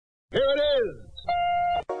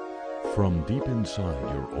from deep inside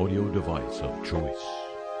your audio device of choice.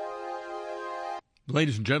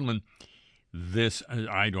 Ladies and gentlemen, this,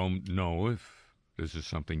 I don't know if this is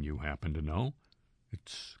something you happen to know.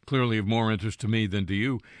 It's clearly of more interest to me than to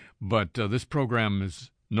you, but this program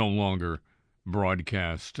is no longer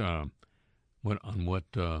broadcast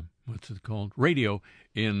what's it called? Radio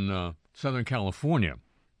in Southern California.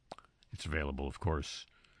 It's available, of course,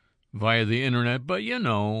 via the internet, but you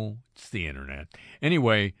know, it's the internet.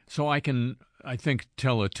 Anyway, so I can, I think,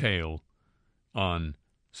 tell a tale on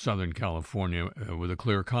Southern California with a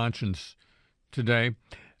clear conscience today.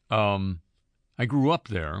 I grew up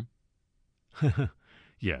there.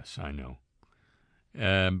 Yes, I know.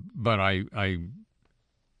 But I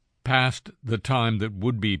passed the time that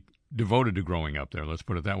would be devoted to growing up there, let's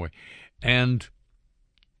put it that way. And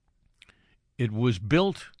it was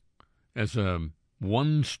built as a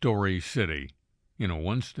one-story city, you know,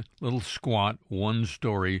 little squat,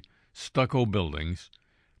 one-story stucco buildings,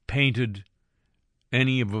 painted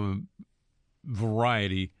any of a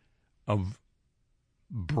variety of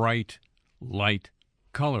bright, light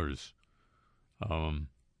colors.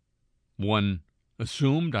 One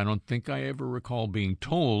assumed, I don't think I ever recall being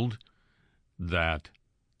told, that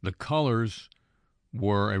the colors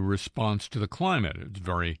were a response to the climate. It's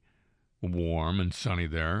very warm and sunny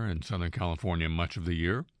there in Southern California much of the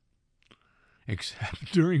year,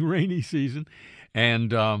 except during rainy season.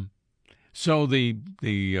 And so the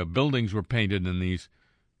buildings were painted in these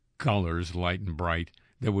colors, light and bright,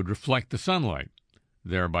 that would reflect the sunlight,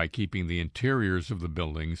 thereby keeping the interiors of the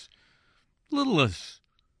buildings a little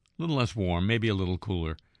less warm, maybe a little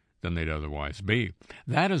cooler than they'd otherwise be.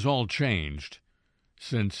 That has all changed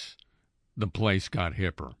since the place got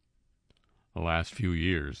hipper. The last few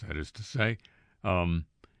years, that is to say. You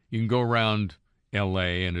can go around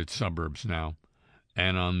L.A. and its suburbs now,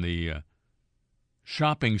 and on the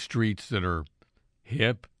shopping streets that are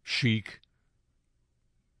hip, chic,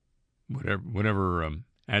 whatever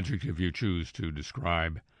adjective you choose to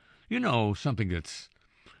describe, you know, something that's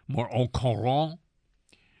more au courant.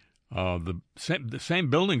 The same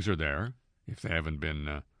buildings are there, if they haven't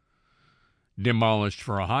been demolished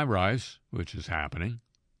for a high-rise, which is happening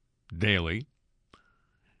daily.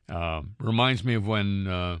 Reminds me of when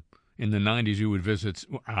in the 90s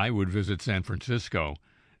I would visit San Francisco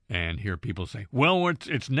and hear people say, well,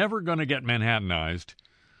 it's never going to get Manhattanized.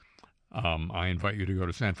 I invite you to go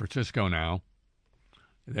to San Francisco now.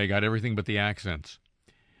 They got everything but the accents.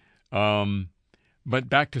 But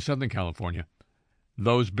back to Southern California.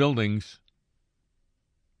 Those buildings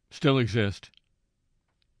still exist,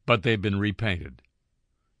 but they've been repainted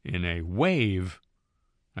in a wave,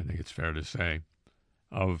 I think it's fair to say,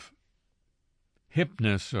 of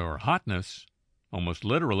hipness or hotness, almost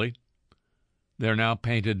literally. They're now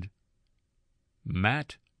painted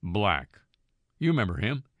matte black. You remember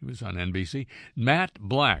him. He was on NBC. Matte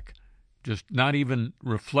black, just not even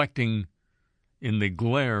reflecting in the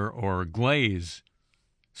glare or glaze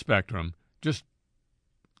spectrum, just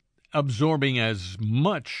absorbing as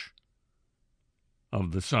much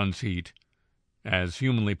of the sun's heat as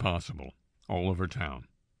humanly possible all over town.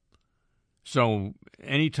 So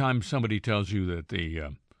anytime somebody tells you that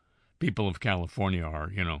the people of California are,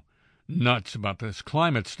 you know, nuts about this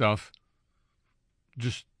climate stuff,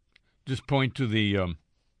 just point to the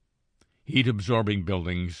heat-absorbing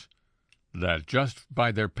buildings that just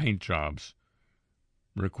by their paint jobs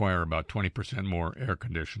require about 20% more air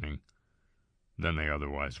conditioning than they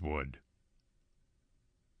otherwise would.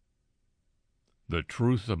 The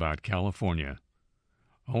truth about California.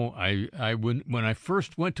 Oh, when I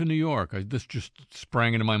first went to New York, this just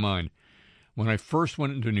sprang into my mind. When I first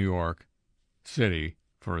went into New York City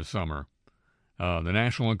for a summer, the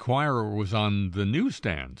National Enquirer was on the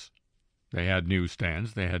newsstands. They had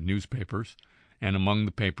newsstands, they had newspapers, and among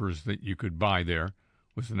the papers that you could buy there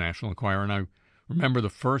was the National Enquirer. And I remember the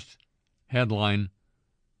first headline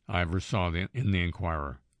I ever saw in the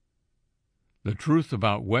Enquirer. The truth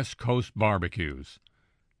about West Coast barbecues.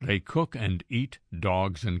 They cook and eat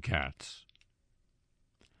dogs and cats.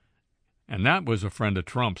 And that was a friend of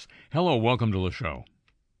Trump's. Hello, welcome to the show.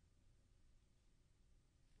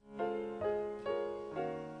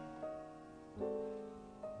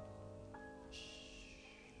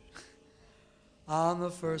 On the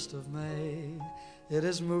 1st of May, it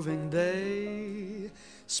is moving day.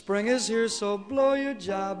 Spring is here, so blow your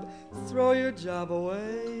job, throw your job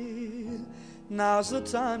away. Now's the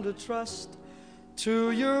time to trust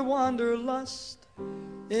to your wanderlust.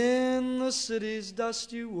 In the city's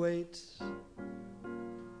dust you wait.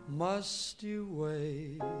 Must you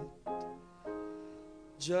wait?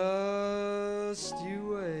 Just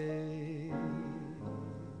you wait.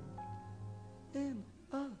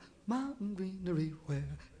 greenery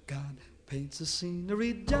where God paints a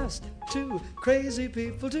scenery, just two crazy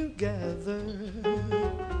people together.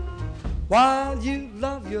 While you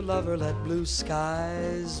love your lover, let blue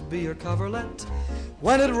skies be your coverlet.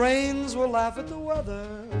 When it rains, we'll laugh at the weather.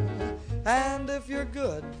 And if you're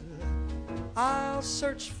good, I'll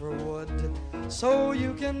search for wood so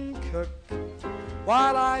you can cook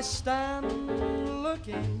while I stand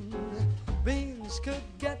looking. Beans could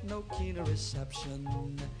get no keener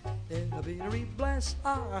reception in a beanery. Bless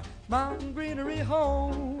our mountain greenery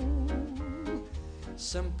home.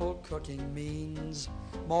 Simple cooking means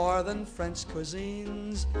more than French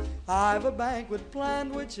cuisines. I've a banquet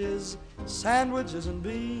planned which is sandwiches and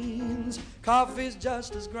beans. Coffee's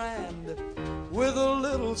just as grand with a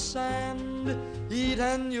little sand. Eat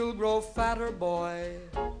and you'll grow fatter, boy,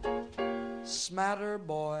 smatter,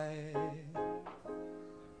 boy,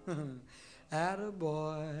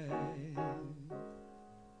 attaboy.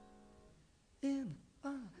 In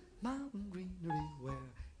a mountain greenery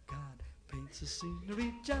where God paints a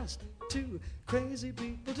scenery, just two crazy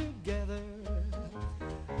people together.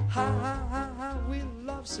 Ha ha ha ha, we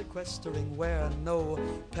love sequestering where no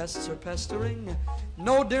pests are pestering.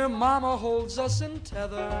 No dear mama holds us in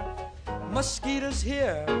tether. Mosquitoes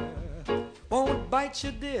here won't bite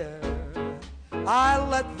you, dear. I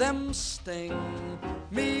let them sting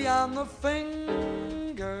me on the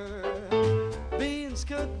finger. Beans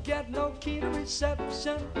could get no keener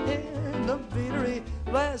reception in the beanery.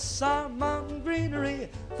 Bless our mountain greenery,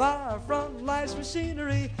 far from life's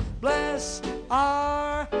machinery. Bless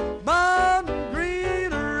our mountain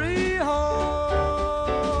greenery home.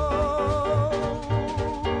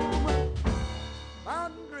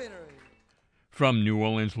 Mountain greenery. From New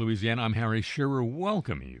Orleans, Louisiana, I'm Harry Shearer,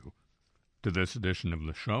 welcoming you to this edition of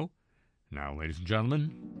the show. Now, ladies and gentlemen,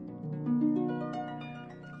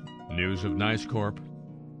 news of Nice Corp.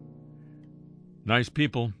 Nice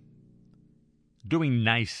people doing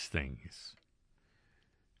nice things.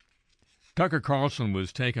 Tucker Carlson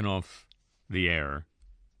was taken off the air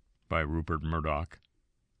by Rupert Murdoch,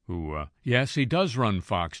 who, yes, he does run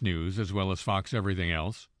Fox News as well as Fox Everything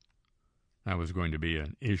Else. That was going to be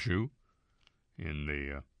an issue in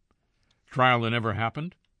the trial that never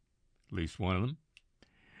happened, at least one of them.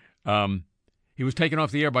 He was taken off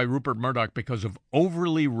the air by Rupert Murdoch because of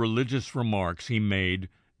overly religious remarks he made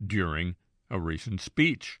during a recent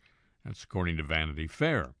speech. That's according to Vanity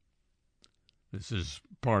Fair. This is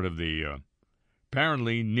part of the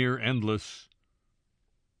apparently near-endless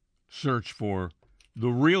search for the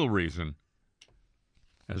real reason,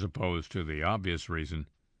 as opposed to the obvious reason,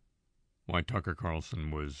 why Tucker Carlson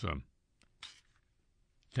was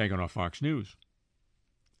taken off Fox News.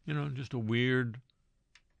 You know, just a weird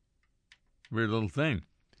little thing.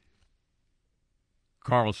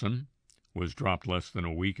 Carlson was dropped less than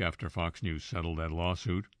a week after Fox News settled that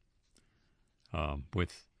lawsuit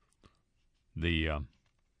with the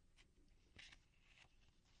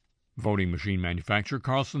voting machine manufacturer.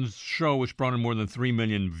 Carlson's show, which brought in more than 3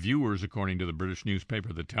 million viewers, according to the British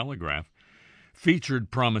newspaper The Telegraph,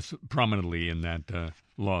 featured prominently in that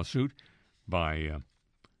lawsuit by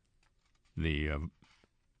the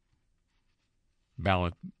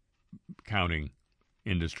ballot counting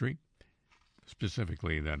industry,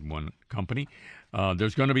 specifically that one company.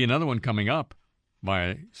 There's going to be another one coming up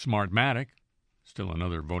by Smartmatic, still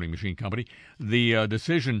another voting machine company. The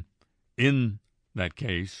decision in that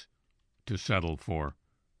case to settle for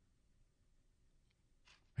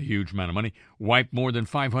a huge amount of money wiped more than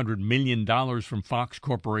 $500 million from Fox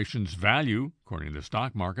Corporation's value, according to the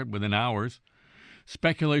stock market, within hours.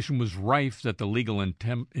 Speculation was rife that the legal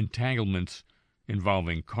entanglements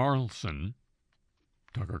involving Carlson,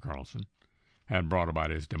 Tucker Carlson, had brought about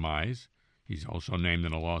his demise. He's also named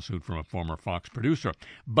in a lawsuit from a former Fox producer.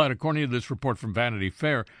 But according to this report from Vanity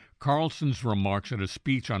Fair, Carlson's remarks at a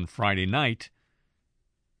speech on Friday night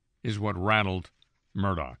is what rattled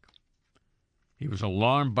Murdoch. He was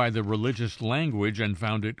alarmed by the religious language and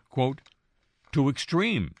found it, quote, too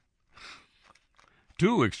extreme.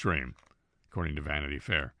 Too extreme, according to Vanity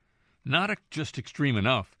Fair. Not just extreme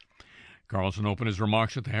enough. Carlson opened his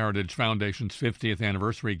remarks at the Heritage Foundation's 50th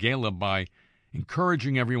anniversary gala by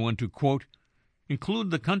encouraging everyone to, quote,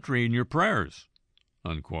 include the country in your prayers,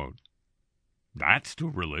 unquote. That's too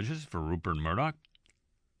religious for Rupert Murdoch.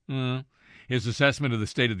 His assessment of the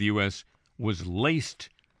state of the U.S. was laced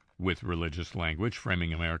with religious language,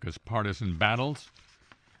 framing America's partisan battles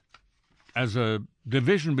as a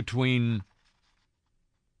division between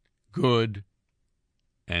good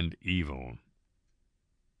and evil.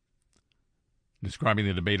 Describing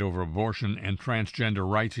the debate over abortion and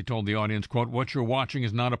transgender rights, he told the audience, quote, what you're watching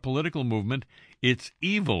is not a political movement, it's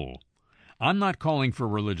evil. I'm not calling for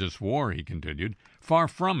religious war, he continued. Far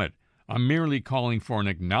from it. I'm merely calling for an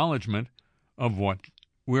acknowledgement of what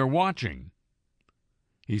we're watching.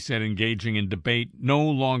 He said engaging in debate no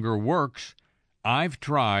longer works. I've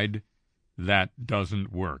tried. That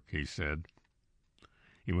doesn't work, he said.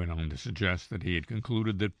 He went on to suggest that he had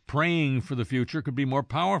concluded that praying for the future could be more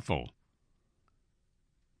powerful,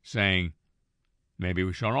 saying, maybe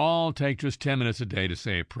we shall all take just 10 minutes a day to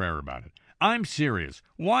say a prayer about it. I'm serious.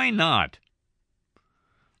 Why not?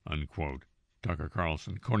 Unquote. Tucker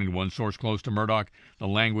Carlson. According to one source close to Murdoch, the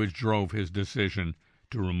language drove his decision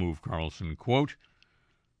to remove Carlson. Quote,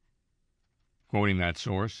 quoting that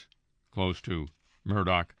source close to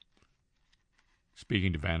Murdoch,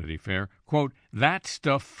 speaking to Vanity Fair, quote, that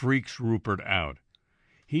stuff freaks Rupert out.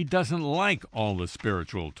 He doesn't like all the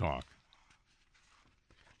spiritual talk.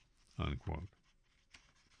 Unquote.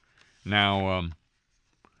 Now,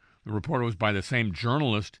 the report was by the same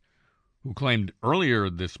journalist who claimed earlier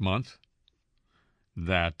this month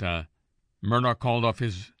that Murdoch called off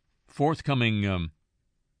his forthcoming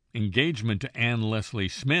engagement to Anne Leslie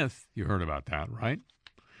Smith. You heard about that, right?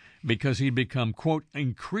 Because he'd become, quote,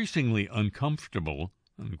 increasingly uncomfortable,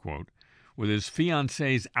 unquote, with his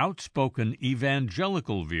fiancée's outspoken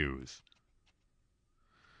evangelical views.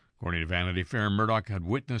 According to Vanity Fair, Murdoch had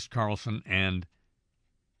witnessed Carlson and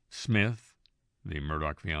Smith, the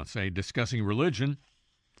Murdoch fiancée, discussing religion.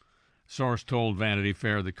 Source told Vanity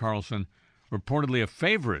Fair that Carlson, reportedly a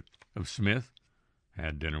favorite of Smith,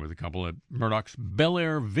 had dinner with the couple at Murdoch's Bel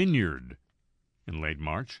Air Vineyard in late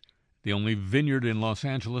March, the only vineyard in Los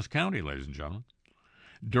Angeles County, ladies and gentlemen.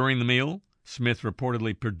 During the meal, Smith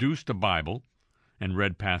reportedly produced a Bible and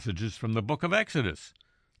read passages from the book of Exodus,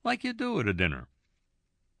 like you do at a dinner.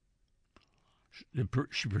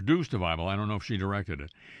 She produced a Bible. I don't know if she directed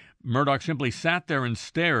it. Murdoch simply sat there and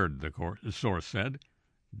stared, the source said.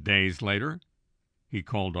 Days later, he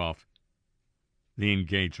called off the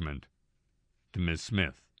engagement to Ms.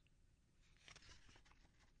 Smith.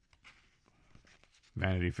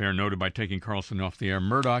 Vanity Fair noted by taking Carlson off the air,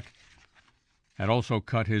 Murdoch had also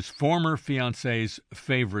cut his former fiancée's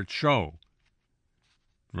favorite show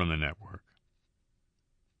from the network.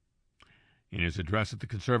 In his address at the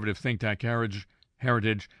conservative think tank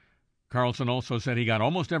Heritage, Carlson also said he got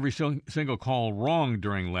almost every single call wrong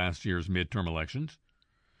during last year's midterm elections.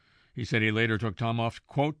 He said he later took time off,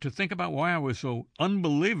 quote, to think about why I was so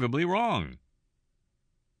unbelievably wrong.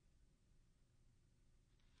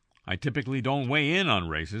 I typically don't weigh in on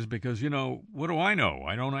races because, what do I know?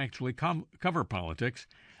 I don't actually cover politics.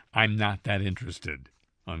 I'm not that interested,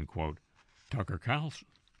 unquote, Tucker Carlson.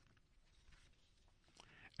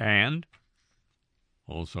 And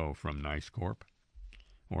also from Nice Corp,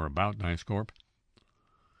 or about Nice Corp,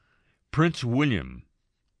 Prince William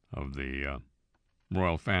of the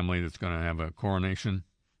royal family that's going to have a coronation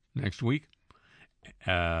next week,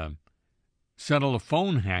 settled a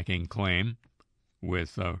phone hacking claim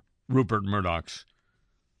with Rupert Murdoch's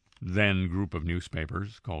then group of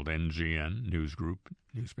newspapers called NGN, News Group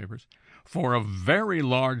Newspapers, for a very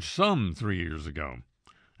large sum 3 years ago.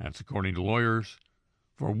 That's according to lawyers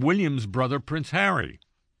for William's brother, Prince Harry.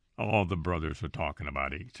 All the brothers are talking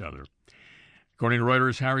about each other. According to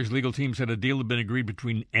Reuters, Harry's legal team said a deal had been agreed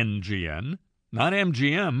between NGN, not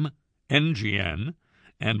MGM, NGN,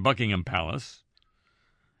 and Buckingham Palace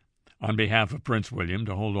on behalf of Prince William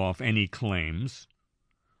to hold off any claims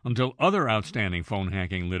until other outstanding phone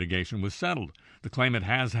hacking litigation was settled. The claimant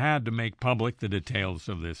has had to make public the details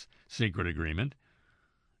of this secret agreement,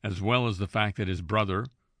 as well as the fact that his brother,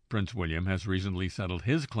 Prince William, has recently settled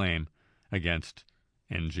his claim against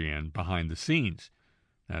NGN behind the scenes.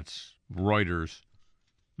 That's Reuters'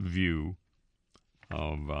 view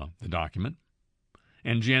of the document.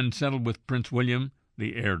 NGN settled with Prince William,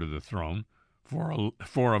 the heir to the throne,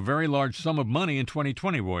 for a very large sum of money in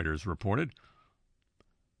 2020, Reuters reported.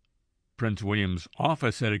 Prince William's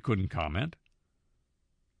office said it couldn't comment.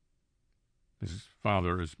 His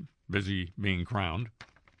father is busy being crowned.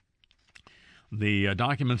 The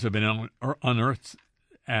documents have been unearthed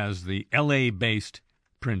as the L.A.-based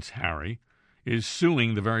Prince Harry is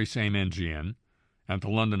suing the very same NGN at the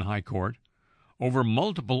London High Court over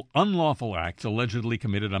multiple unlawful acts allegedly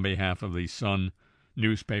committed on behalf of the Sun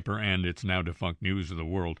newspaper and its now-defunct News of the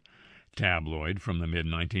World tabloid from the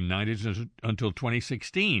mid-1990s until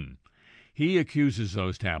 2016. He accuses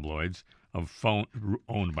those tabloids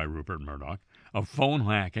owned by Rupert Murdoch of phone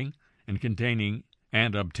hacking and containing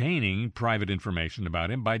and obtaining private information about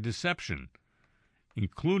him by deception,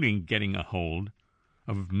 including getting a hold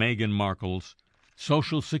of Meghan Markle's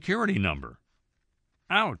Social Security number.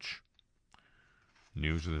 Ouch!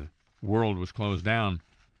 News of the World was closed down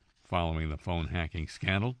following the phone hacking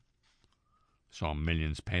scandal. Saw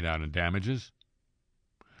millions paid out in damages.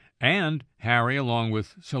 And Harry, along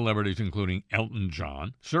with celebrities including Elton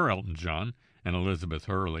John, Sir Elton John, and Elizabeth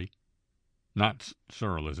Hurley, not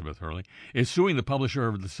Sir Elizabeth Hurley, is suing the publisher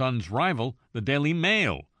of The Sun's rival, the Daily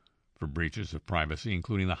Mail, for breaches of privacy,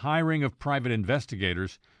 including the hiring of private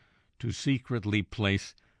investigators to secretly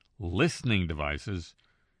place listening devices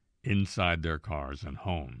inside their cars and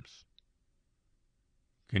homes.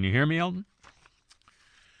 Can you hear me, Elton?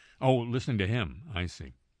 Oh, listening to him. I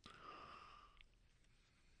see.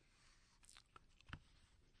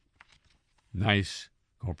 Nice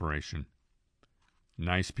corporation.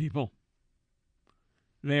 Nice people.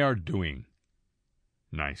 They are doing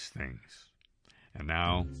nice things. And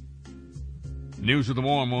now, news of the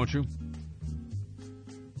warm, won't you?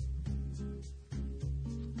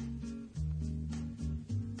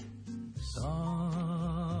 Soft,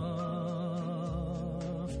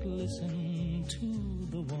 listen to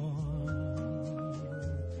the warm.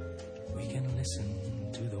 We can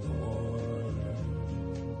listen to the warm.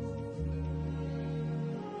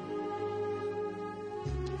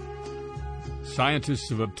 Scientists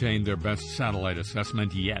have obtained their best satellite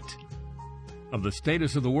assessment yet of the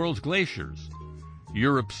status of the world's glaciers.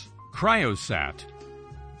 Europe's Cryosat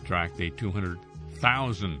tracked the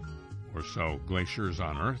 200,000 or so glaciers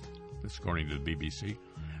on Earth, this according to the BBC,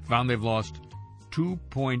 found they've lost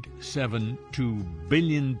 2.72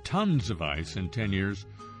 billion tons of ice in 10 years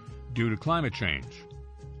due to climate change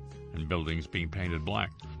and buildings being painted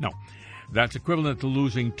black. No, that's equivalent to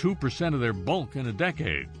losing 2% of their bulk in a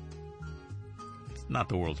decade. It's not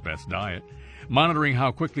the world's best diet. Monitoring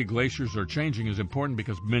how quickly glaciers are changing is important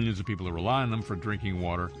because millions of people rely on them for drinking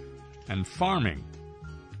water and farming.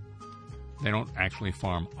 They don't actually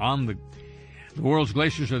farm on the world's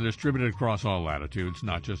glaciers are distributed across all latitudes,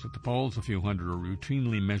 not just at the poles. A few hundred are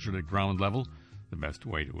routinely measured at ground level, the best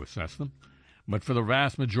way to assess them. But for the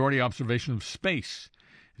vast majority, observation of space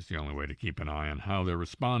is the only way to keep an eye on how they're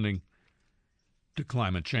responding to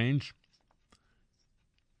climate change,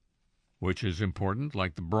 which is important.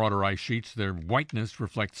 Like the broader ice sheets, their whiteness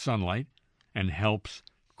reflects sunlight and helps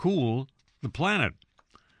cool the planet.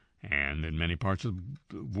 And in many parts of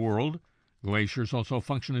the world, glaciers also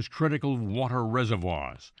function as critical water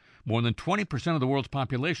reservoirs. More than 20% of the world's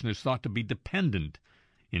population is thought to be dependent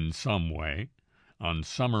in some way on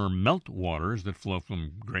summer meltwaters that flow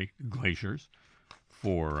from glaciers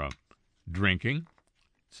for drinking.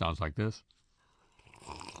 Sounds like this.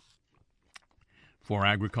 For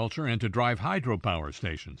agriculture and to drive hydropower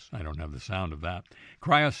stations. I don't have the sound of that.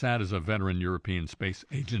 Cryosat is a veteran European Space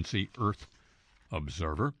Agency Earth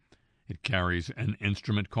observer. It carries an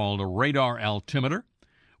instrument called a radar altimeter,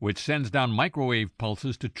 which sends down microwave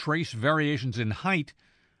pulses to trace variations in height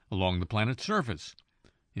along the planet's surface,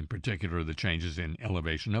 in particular the changes in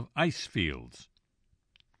elevation of ice fields.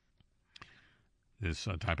 This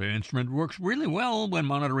type of instrument works really well when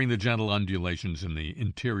monitoring the gentle undulations in the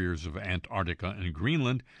interiors of Antarctica and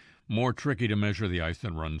Greenland, more tricky to measure the ice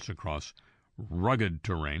that runs across rugged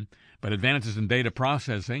terrain. But advances in data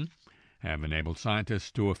processing have enabled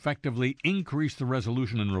scientists to effectively increase the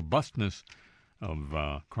resolution and robustness of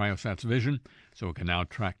Cryosat's vision, so it can now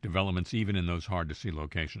track developments even in those hard-to-see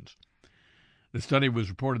locations. The study was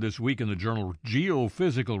reported this week in the journal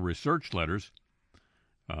Geophysical Research Letters.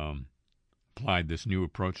 Applied this new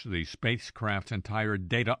approach to the spacecraft's entire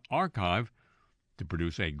data archive to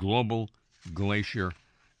produce a global glacier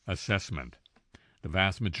assessment. The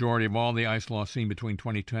vast majority of all the ice loss seen between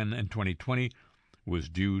 2010 and 2020 was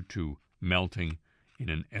due to melting in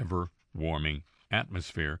an ever-warming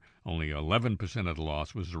atmosphere. Only 11% of the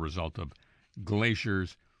loss was the result of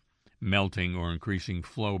glaciers melting or increasing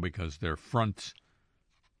flow because their fronts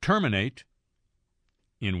terminate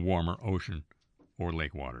in warmer ocean or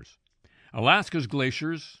lake waters. Alaska's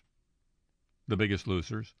glaciers, the biggest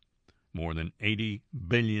losers, more than 80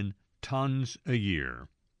 billion tons a year.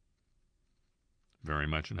 Very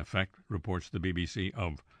much an effect, reports the BBC,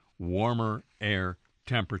 of warmer air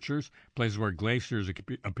temperatures, places where glaciers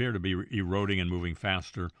appear to be eroding and moving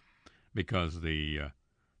faster because their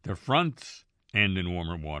fronts end in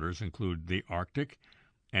warmer waters include the Arctic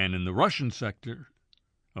and in the Russian sector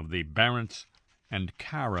of the Barents and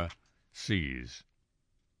Kara seas.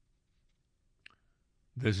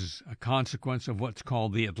 This is a consequence of what's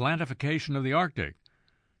called the Atlantification of the Arctic,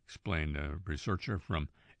 explained a researcher from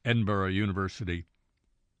Edinburgh University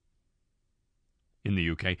in the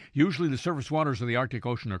UK. Usually the surface waters of the Arctic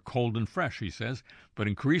Ocean are cold and fresh, he says, but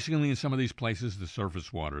increasingly in some of these places the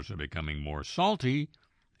surface waters are becoming more salty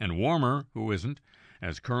and warmer, who isn't,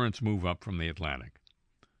 as currents move up from the Atlantic.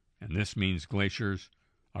 And this means glaciers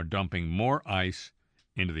are dumping more ice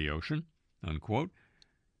into the ocean, unquote.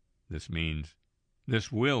 This means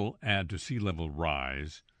this will add to sea level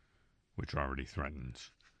rise, which already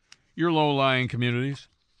threatens your low-lying communities.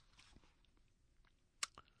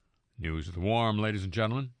 News of the warm, ladies and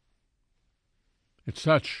gentlemen. It's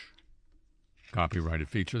such copyrighted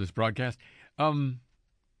feature, this broadcast.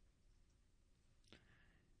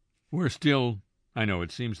 We're still, I know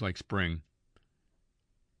it seems like spring,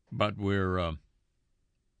 but we're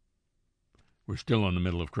still in the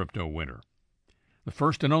middle of crypto winter. The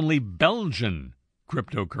first and only Belgian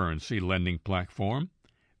cryptocurrency lending platform,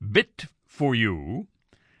 Bit4You,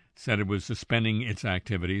 said it was suspending its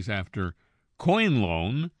activities after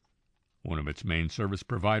CoinLoan, one of its main service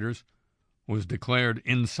providers, was declared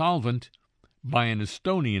insolvent by an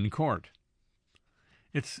Estonian court.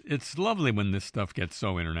 It's lovely when this stuff gets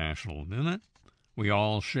so international, isn't it? We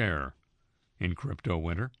all share in crypto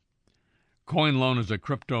winter. CoinLoan is a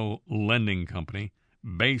crypto lending company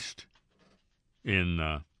based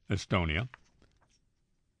in Estonia.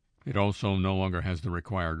 It also no longer has the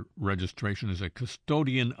required registration as a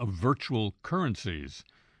custodian of virtual currencies,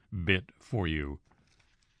 Bit4You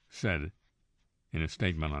said in a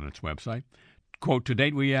statement on its website. Quote, to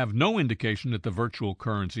date, we have no indication that the virtual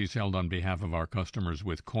currencies held on behalf of our customers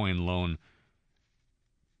with CoinLoan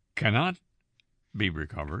cannot be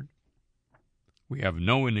recovered. We have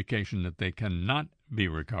no indication that they cannot be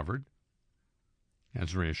recovered.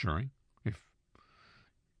 That's reassuring. If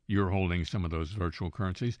you're holding some of those virtual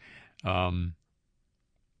currencies. CoinLoan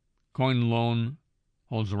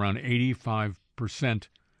holds around 85%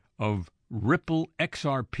 of Ripple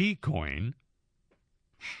XRP coin.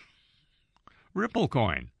 Ripple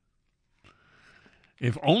coin.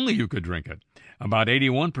 If only you could drink it. About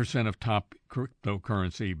 81% of top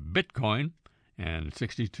cryptocurrency Bitcoin and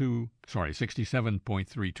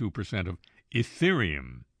 67.32% of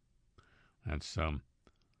Ethereum. That's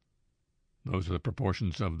those are the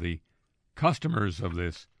proportions of the customers of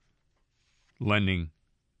this lending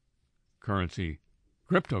cryptocurrency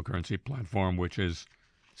platform, which is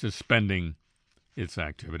suspending its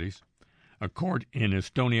activities. A court in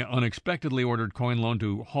Estonia unexpectedly ordered CoinLoan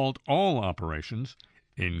to halt all operations,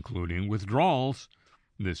 including withdrawals,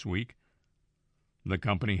 this week. The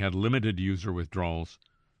company had limited user withdrawals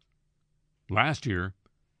last year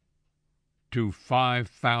to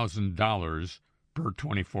 $5,000 per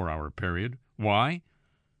 24-hour period. Why?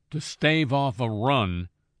 To stave off a run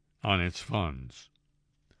on its funds.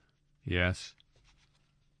 Yes,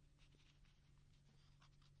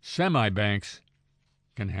 semi-banks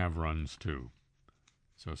can have runs too.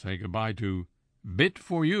 So say goodbye to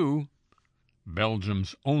Bit4You,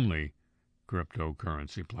 Belgium's only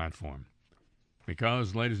cryptocurrency platform.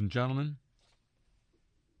 Because, ladies and gentlemen,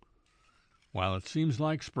 while it seems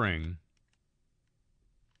like spring,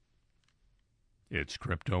 it's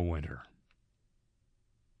crypto winter.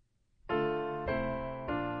 The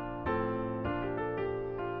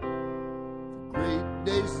great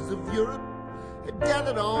nations of Europe had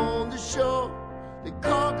gathered on the shore. They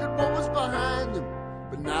conquered what was behind them,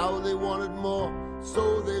 but now they wanted more.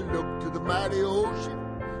 So they looked to the mighty ocean.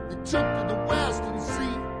 They took to the western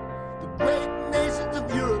sea. The great nations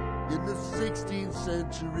of Europe in the 16th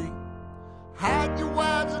century. Hide your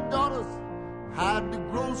wives and daughters, hide the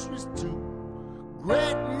groceries too.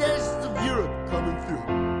 Great nations of Europe coming through.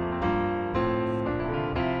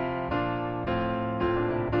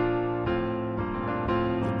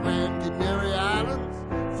 The Grand Canary Islands,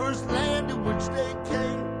 first land in which they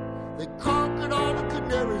came. They conquered all the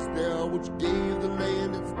Canaries there, which gave the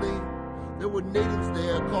land its name. There were natives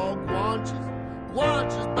there called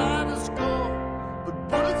Guanches by the score. But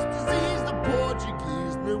bullets diseased the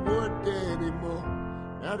Portuguese, and they weren't there anymore.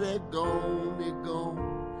 Now they're gone,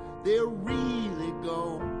 they're really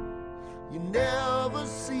gone. You never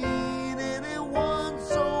seen anyone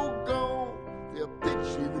so gone. They're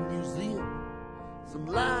pictured in a museum, some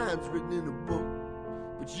lines written in a book,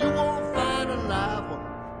 but you won't find a live one,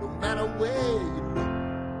 no matter where you look.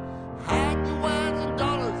 Hide your wines and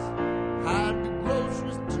dollars, hide the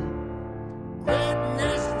groceries too. Great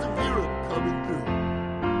nations of Europe coming through.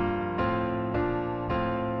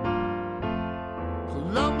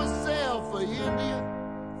 Columbus sailed for India,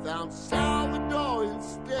 found Salvador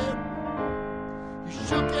instead. He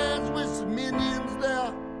shook hands with some Indians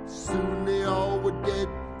there, soon they all were dead.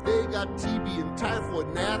 They got TB and typhoid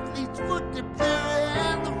and athlete's foot diphtheria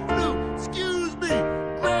and the flu. Excuse me,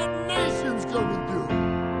 great nations coming through.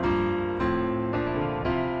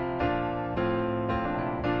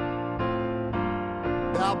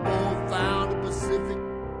 Balboa found the Pacific,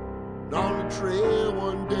 and on the trail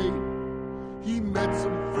one day, he met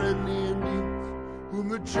some friendly Indians, whom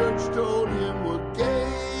the church told him were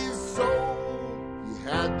gay, so he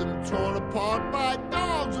had them torn apart by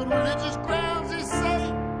dogs on religious grounds. They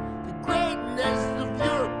say the great nations of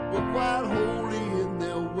Europe were quite holy in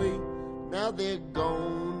their way. Now they're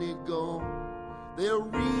gone, they're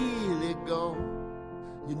really gone.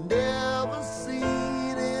 You never seen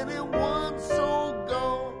anyone so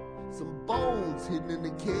gone. Some bones hidden in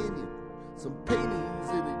the canyon, some paintings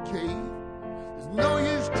in a cave. There's no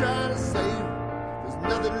use trying to save them. There's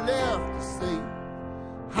nothing left to say.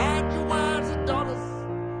 Hide your wives and daughters,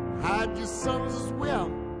 hide your sons as well.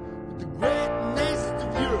 With the great nations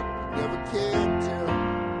of Europe, you never can tell.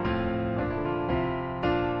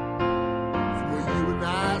 From where you and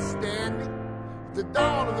I are standing, at the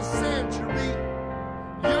dawn of a century,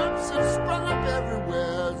 Europe's have sprung up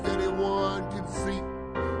everywhere, as anyone can see.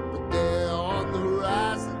 But there on the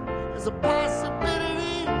horizon is a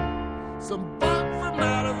possibility. Some bug from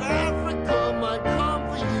out of Africa might come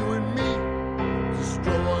for you and me,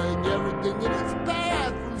 destroying everything in its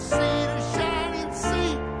path from sea to shining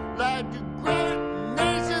sea, like the great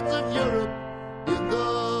nations of Europe in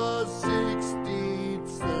the 16th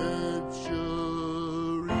century.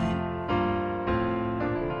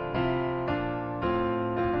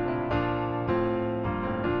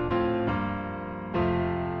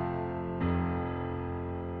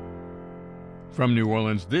 From New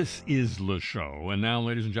Orleans, this is Le Show. And now,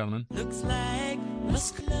 ladies and gentlemen, Looks like Miss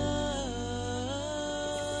Club.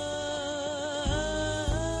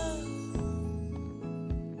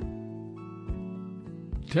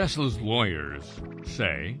 Tesla's lawyers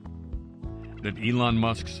say that Elon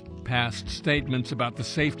Musk's past statements about the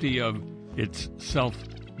safety of its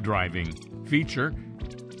self-driving feature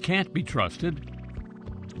can't be trusted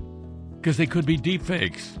because they could be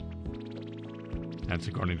deepfakes. That's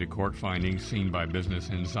according to court findings seen by Business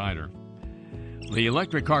Insider. The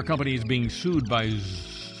electric car company is being sued by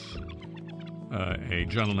a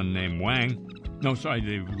gentleman named Wang.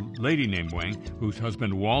 The lady named Wang, whose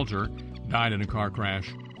husband Walter died in a car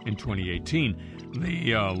crash in 2018.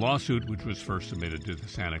 The lawsuit, which was first submitted to the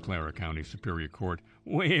Santa Clara County Superior Court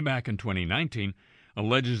way back in 2019,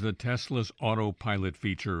 alleges that Tesla's autopilot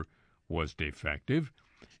feature was defective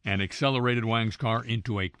and accelerated Wang's car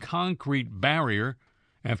into a concrete barrier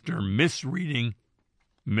after misreading,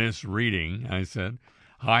 I said,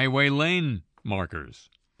 highway lane markers.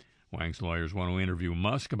 Wang's lawyers want to interview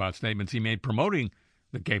Musk about statements he made promoting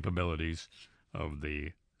the capabilities of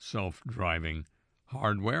the self-driving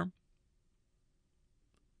hardware,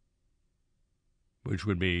 which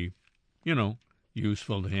would be,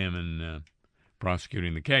 useful to him in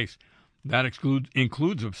prosecuting the case. That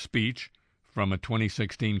includes a speech from a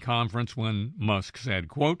 2016 conference when Musk said,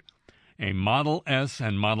 quote, "A Model S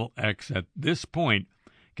and Model X at this point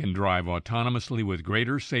can drive autonomously with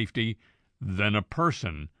greater safety than a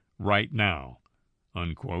person right now,"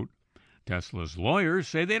 unquote. Tesla's lawyers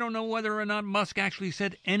say they don't know whether or not Musk actually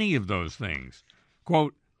said any of those things.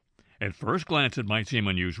 Quote, "At first glance, it might seem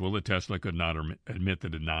unusual that Tesla could not admit to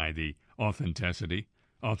deny the authenticity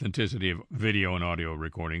of video and audio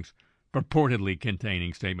recordings purportedly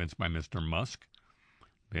containing statements by Mr. Musk,"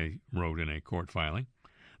 they wrote in a court filing.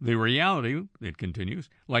 "The reality," it continues,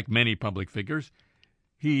 "like many public figures,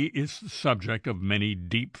 he is the subject of many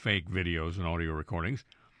deep fake videos and audio recordings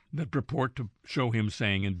that purport to show him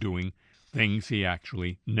saying and doing things he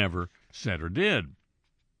actually never said or did."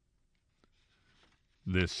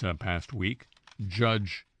 This past week,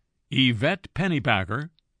 Judge Yvette Pennypacker,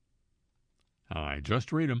 I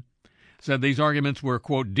just read him, said these arguments were,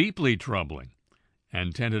 quote, "deeply troubling,"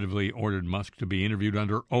 and tentatively ordered Musk to be interviewed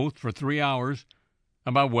under oath for 3 hours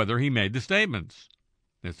about whether he made the statements.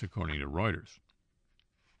 That's according to Reuters.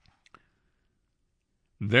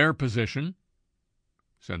 Their position,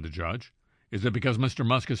 said the judge, is that because Mr.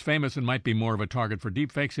 Musk is famous and might be more of a target for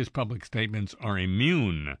deepfakes, his public statements are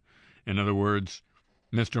immune. In other words,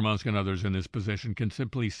 Mr. Musk and others in this position can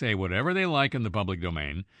simply say whatever they like in the public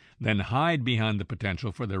domain, then hide behind the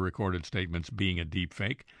potential for their recorded statements being a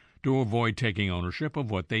deepfake to avoid taking ownership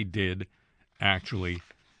of what they did actually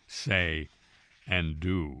say and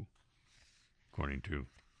do, according to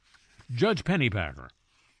Judge Pennypacker.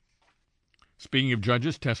 Speaking of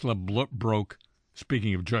judges,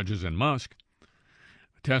 speaking of judges and Musk,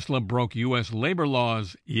 Tesla broke U.S. labor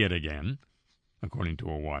laws yet again, according to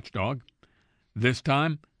a watchdog. This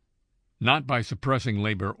time, not by suppressing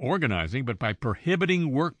labor organizing, but by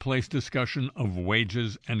prohibiting workplace discussion of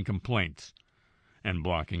wages and complaints, and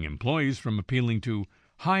blocking employees from appealing to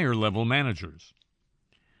higher-level managers.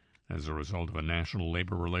 As a result of a National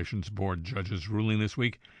Labor Relations Board judge's ruling this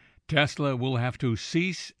week, Tesla will have to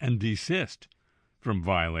cease and desist from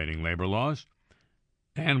violating labor laws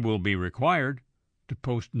and will be required to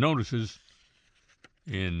post notices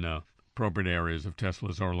in appropriate areas of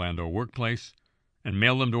Tesla's Orlando workplace and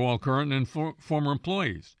mail them to all current and former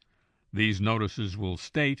employees. These notices will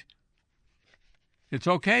state, "It's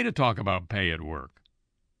okay to talk about pay at work.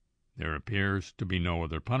 There appears to be no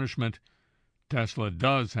other punishment. Tesla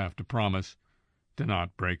does have to promise to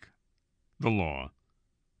not break the law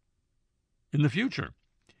in the future."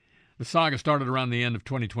 The saga started around the end of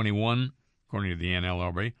 2021, according to the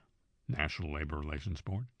NLRB, National Labor Relations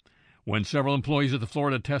Board, when several employees at the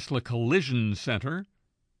Florida Tesla Collision Center,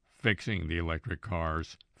 fixing the electric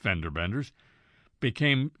car's fender benders,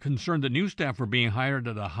 became concerned that new staff were being hired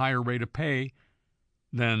at a higher rate of pay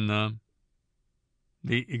than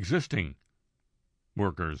the existing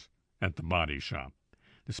workers at the body shop,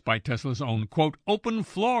 despite Tesla's own, quote, open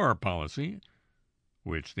floor policy,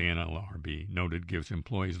 which the NLRB noted gives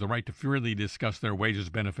employees the right to freely discuss their wages,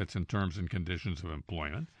 benefits, and terms and conditions of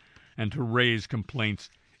employment, and to raise complaints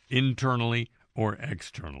internally or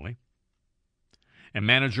externally. A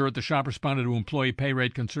manager at the shop responded to employee pay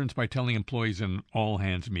rate concerns by telling employees in an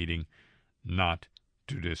all-hands meeting not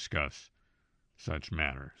to discuss such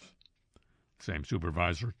matters. The same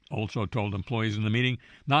supervisor also told employees in the meeting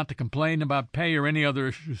not to complain about pay or any other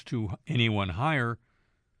issues to anyone higher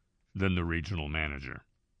than the regional manager.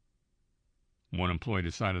 One employee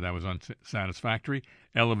decided that was unsatisfactory,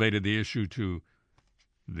 elevated the issue to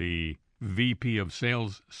the VP of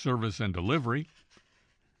Sales, Service, and Delivery.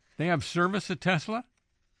 They have service at Tesla?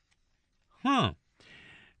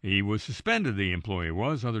 He was suspended, the employee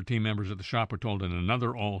was. Other team members at the shop were told in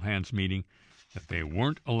another all-hands meeting that they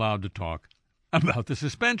weren't allowed to talk about the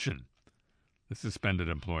suspension. The suspended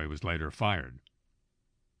employee was later fired.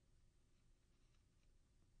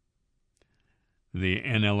 The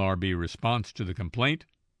NLRB response to the complaint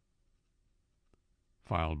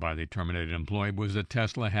filed by the terminated employee was that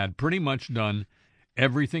Tesla had pretty much done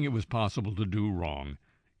everything it was possible to do wrong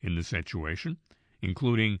in the situation,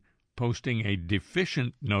 including posting a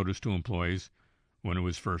deficient notice to employees when it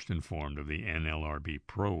was first informed of the NLRB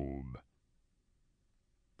probe.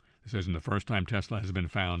 This isn't the first time Tesla has been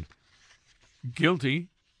found guilty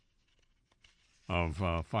of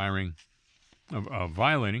violating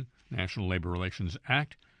National Labor Relations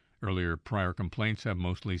Act. Earlier prior complaints have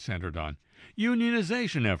mostly centered on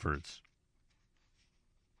unionization efforts.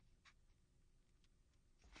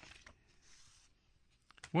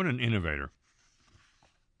 What an innovator.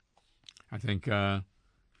 I think it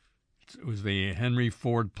was the Henry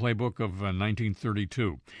Ford playbook of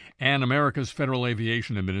 1932. And America's Federal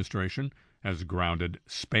Aviation Administration has grounded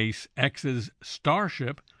SpaceX's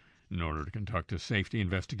Starship in order to conduct a safety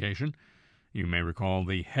investigation. You may recall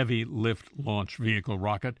the heavy lift launch vehicle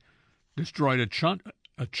rocket destroyed a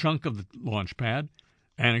chunk of the launch pad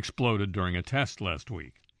and exploded during a test last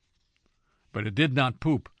week. But it did not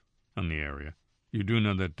poop on the area. You do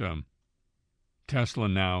know that Tesla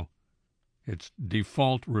now, its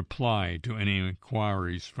default reply to any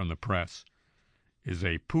inquiries from the press is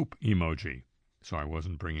a poop emoji, so I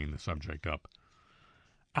wasn't bringing the subject up.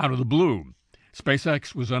 Out of the blue,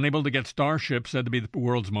 SpaceX was unable to get Starship, said to be the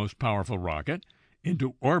world's most powerful rocket,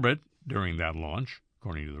 into orbit during that launch,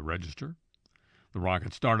 according to the Register. The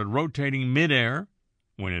rocket started rotating midair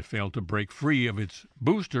when it failed to break free of its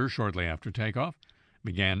booster shortly after takeoff,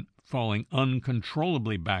 began falling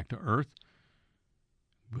uncontrollably back to Earth,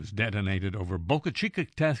 was detonated over Boca Chica,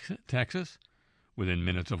 Texas, within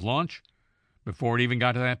minutes of launch. Before it even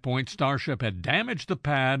got to that point, Starship had damaged the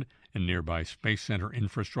pad and nearby Space Center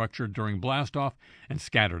infrastructure during blastoff and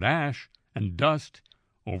scattered ash and dust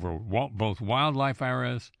over both wildlife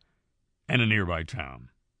areas and a nearby town.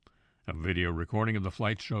 A video recording of the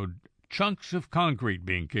flight showed chunks of concrete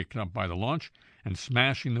being kicked up by the launch and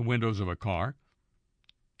smashing the windows of a car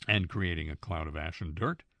and creating a cloud of ash and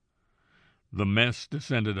dirt. The mess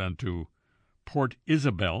descended onto Port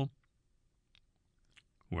Isabel,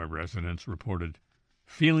 where residents reported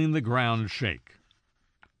feeling the ground shake.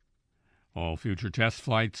 All future test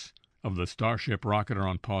flights of the Starship rocket are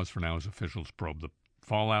on pause for now as officials probe the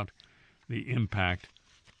fallout, the impact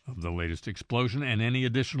of the latest explosion, and any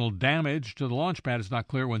additional damage to the launch pad. It's not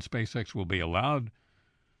clear when SpaceX will be allowed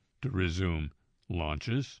to resume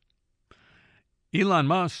launches. Elon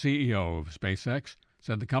Musk, CEO of SpaceX,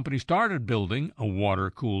 said the company started building a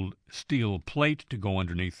water-cooled steel plate to go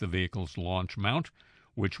underneath the vehicle's launch mount,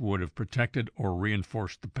 which would have protected or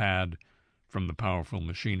reinforced the pad from the powerful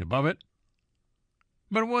machine above it,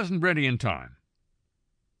 but it wasn't ready in time.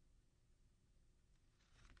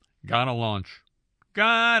 Gotta launch.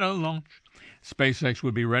 SpaceX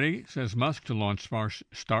would be ready, says Musk, to launch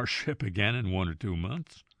Starship again in 1 or 2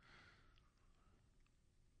 months.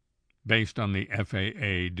 based on the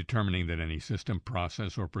FAA determining that any system,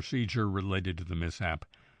 process, or procedure related to the mishap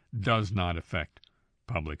does not affect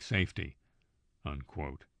public safety,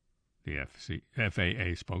 unquote, the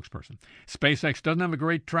FAA spokesperson. SpaceX doesn't have a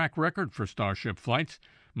great track record for Starship flights.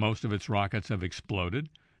 Most of its rockets have exploded.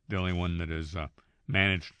 The only one that has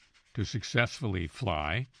managed to successfully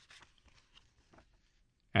fly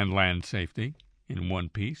and land safely in one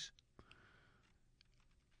piece.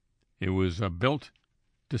 It was built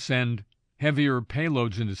to send heavier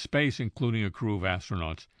payloads into space, including a crew of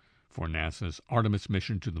astronauts for NASA's Artemis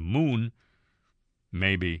mission to the moon,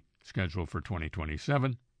 maybe scheduled for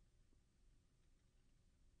 2027.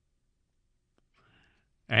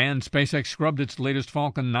 And SpaceX scrubbed its latest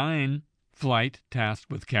Falcon 9 flight, tasked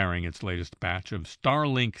with carrying its latest batch of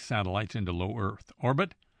Starlink satellites into low Earth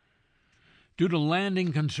orbit, due to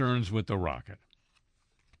landing concerns with the rocket.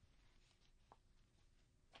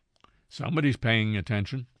 Somebody's paying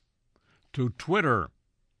attention to Twitter.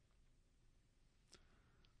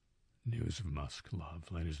 News of Musk love,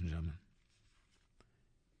 ladies and gentlemen.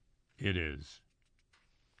 It is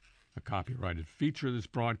a copyrighted feature of this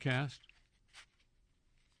broadcast.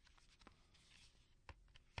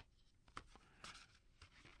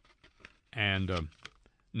 And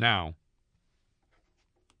now,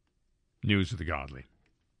 news of the godly.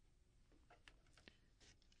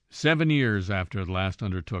 7 years after it last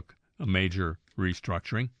undertook a major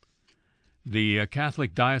restructuring, the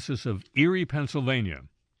Catholic Diocese of Erie, Pennsylvania,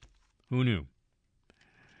 who knew,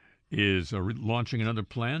 is launching another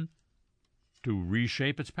plan to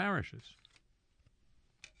reshape its parishes.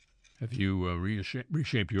 Have you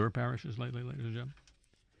reshaped your parishes lately, ladies and gentlemen?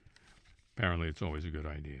 Apparently it's always a good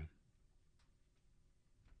idea.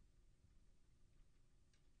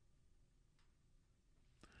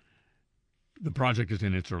 The project is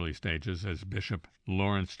in its early stages, as Bishop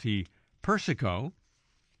Lawrence T. Persico,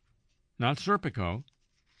 not Serpico,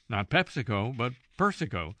 not PepsiCo, but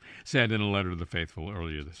Persico, said in a letter to the faithful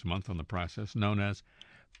earlier this month on the process known as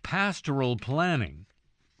pastoral planning.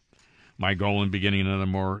 My goal in beginning another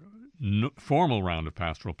more formal round of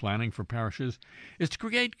pastoral planning for parishes is to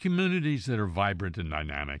create communities that are vibrant and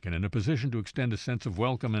dynamic and in a position to extend a sense of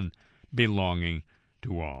welcome and belonging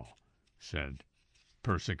to all, said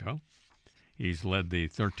Persico. He's led the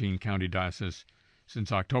 13-county diocese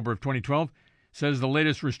since October of 2012, says the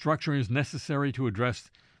latest restructuring is necessary to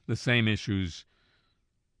address the same issues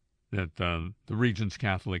that the region's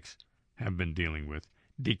Catholics have been dealing with.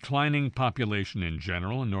 Declining population in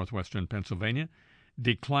general in northwestern Pennsylvania,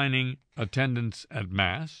 declining attendance at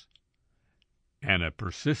Mass, and a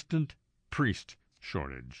persistent priest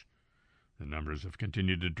shortage. The numbers have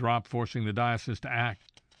continued to drop, forcing the diocese to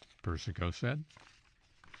act, Persico said.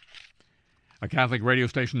 A Catholic radio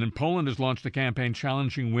station in Poland has launched a campaign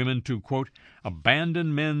challenging women to, quote,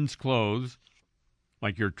 abandon men's clothes,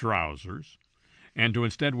 like your trousers, and to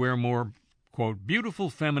instead wear more, quote,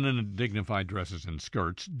 beautiful, feminine, and dignified dresses and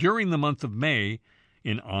skirts during the month of May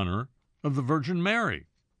in honor of the Virgin Mary.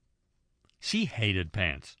 She hated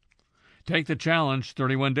pants. Take the challenge,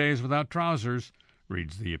 31 days without trousers,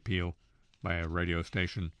 reads the appeal by a radio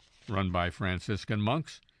station run by Franciscan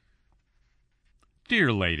monks.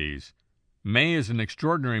 Dear ladies, May is an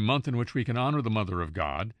extraordinary month in which we can honor the Mother of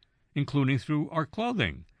God, including through our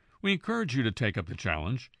clothing. We encourage you to take up the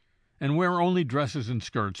challenge and wear only dresses and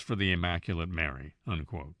skirts for the Immaculate Mary,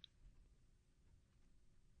 unquote.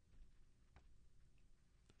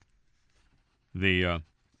 The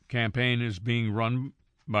campaign is being run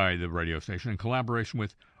by the radio station in collaboration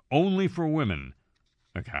with Only for Women,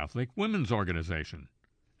 a Catholic women's organization,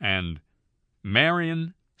 and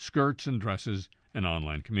Marian Skirts and Dresses, an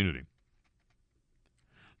online community.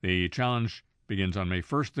 The challenge begins on May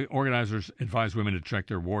 1st. The organizers advise women to check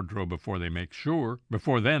their wardrobe before then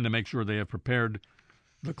to make sure they have prepared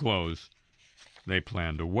the clothes they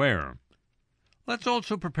plan to wear. Let's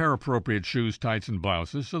also prepare appropriate shoes, tights, and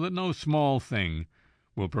blouses so that no small thing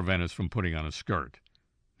will prevent us from putting on a skirt,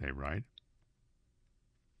 they write.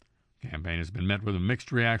 The campaign has been met with a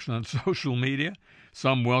mixed reaction on social media,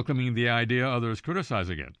 some welcoming the idea, others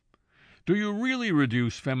criticizing it. Do you really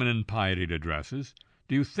reduce feminine piety to dresses?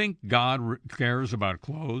 Do you think God cares about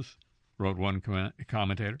clothes? Wrote one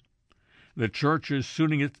commentator. The church is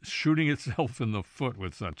shooting itself in the foot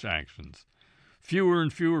with such actions. Fewer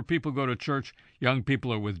and fewer people go to church. Young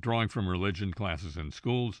people are withdrawing from religion classes in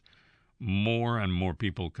schools. More and more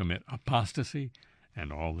people commit apostasy,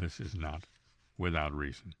 and all this is not without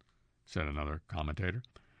reason, said another commentator.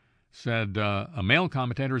 Said a male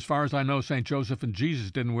commentator, as far as I know, St. Joseph and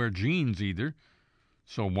Jesus didn't wear jeans either,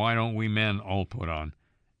 so why don't we men all put on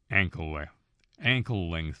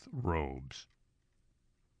ankle-length robes?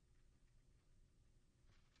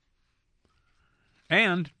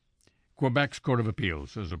 And Quebec's Court of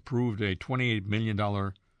Appeals has approved a $28 million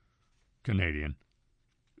Canadian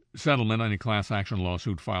settlement on a class action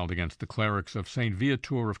lawsuit filed against the clerics of St.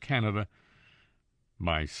 Viateur of Canada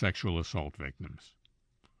by sexual assault victims.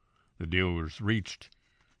 The deal was reached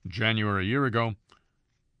January a year ago.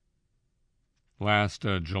 Last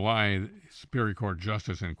July, Superior Court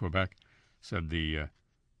Justice in Quebec said the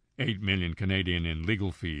 $8 million Canadian in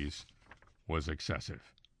legal fees was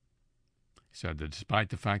excessive. He said that despite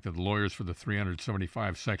the fact that the lawyers for the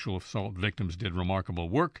 375 sexual assault victims did remarkable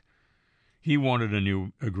work, he wanted a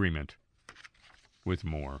new agreement with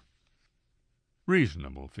more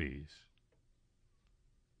reasonable fees.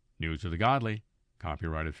 News of the Godly,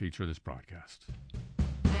 copyrighted feature of this broadcast.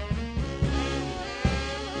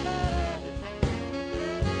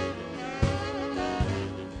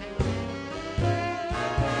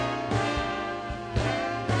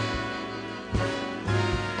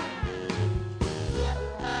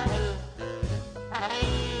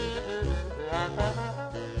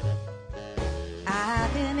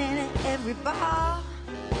 I've been in every bar,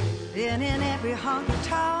 been in every honky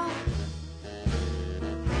tonk,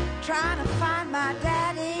 trying to find my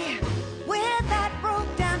daddy with that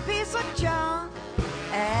broke down piece of junk.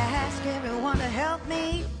 Ask everyone to help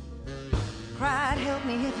me, cried help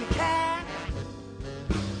me if you can.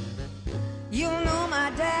 You'll know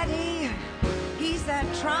my daddy, he's that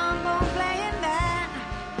trombone playing man.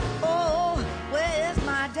 Oh, where's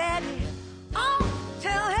my daddy? Oh,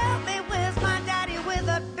 help me, where's my daddy with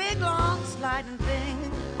a big long sliding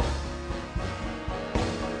thing?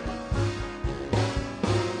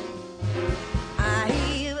 I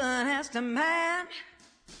even asked a man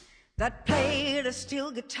that played a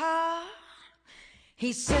steel guitar.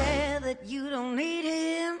 He said that you don't need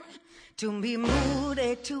him to be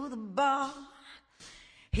moody to the bar.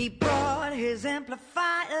 He brought his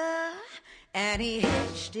amplifier and he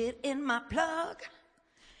hitched it in my plug.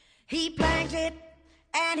 He planked it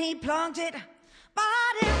and he plunked it, but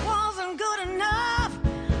it wasn't good enough.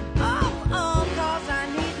 Oh, 'cause I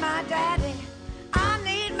need my daddy. I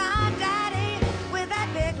need my daddy with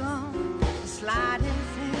that big long sliding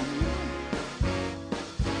thing.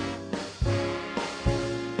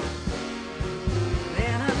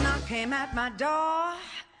 Then a knock came at my door.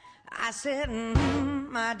 I said,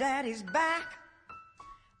 my daddy's back.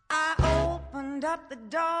 I opened up the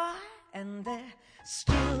door and there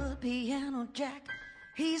stood Piano Jack.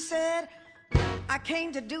 He said, I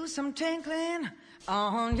came to do some tinkling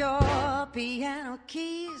on your piano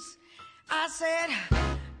keys. I said,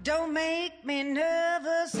 don't make me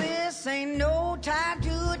nervous, this ain't no time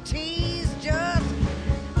to tease. Just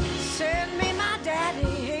send me my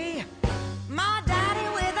daddy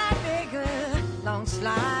with that bigger long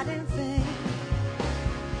sliding thing.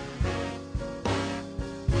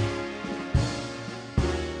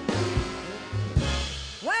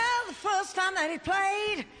 Well, the first time that he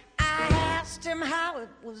played, I asked him how it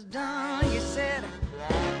was done. He said,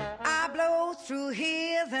 I blow through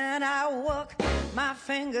here, then I work my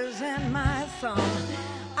fingers and my thumb.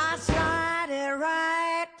 I slide it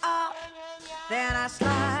right up, then I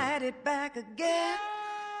slide it back again.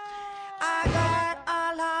 I got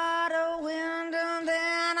a lot of wind and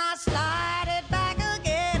then I slide it back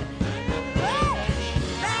again. Well,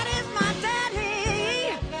 that is my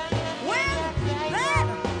daddy with that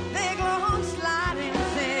big long sliding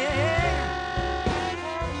thing.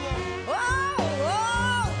 Oh,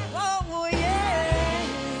 yeah.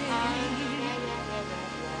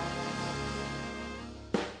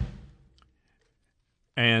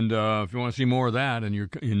 And if you want to see more of that and you're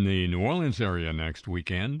in the New Orleans area next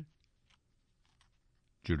weekend,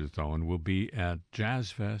 Judith Owen will be at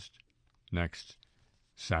Jazz Fest next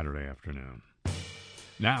Saturday afternoon.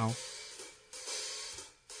 Now,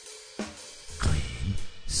 Clean,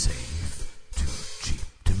 safe, too cheap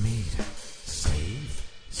to meet. Safe,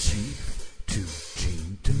 cheap, too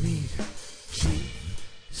cheap to meet. Cheap,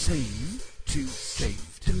 safe, too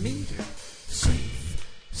safe to meet. Safe,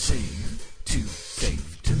 too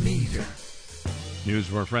safe to meet. news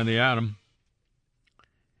for our friend the Atom.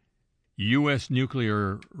 U.S.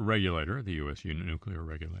 nuclear regulator, the U.S. nuclear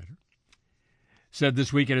regulator, said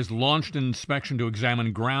this week it has launched an inspection to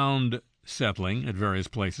examine ground settling at various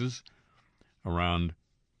places around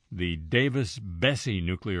the Davis-Bessie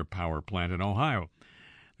nuclear power plant in Ohio.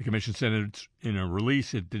 The commission said in a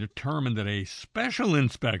release it determined that a special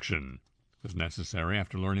inspection was necessary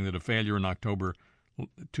after learning that a failure in October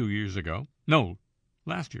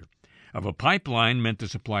last year, of a pipeline meant to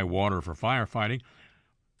supply water for firefighting.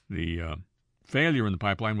 The failure in the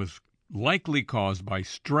pipeline was likely caused by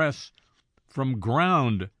stress from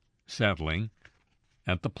ground settling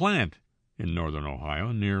at the plant in northern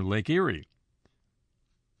Ohio near Lake Erie.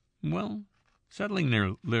 Well, settling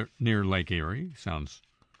near Lake Erie sounds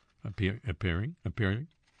appealing.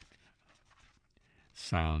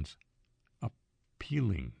 Sounds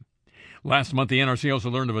appealing. Last month, the NRC also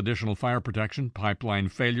learned of additional fire protection, pipeline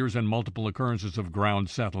failures, and multiple occurrences of ground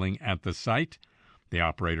settling at the site. The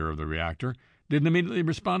operator of the reactor didn't immediately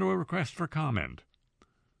respond to a request for comment.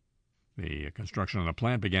 The construction on the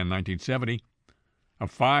plant began in 1970. A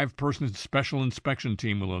 5-person special inspection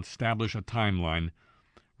team will establish a timeline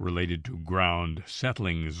related to ground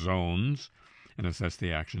settling zones and assess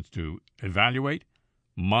the actions to evaluate,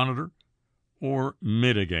 monitor, or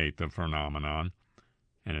mitigate the phenomenon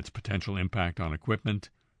and its potential impact on equipment,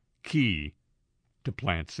 key to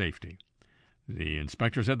plant safety. The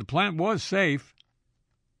inspector said the plant was safe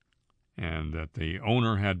and that the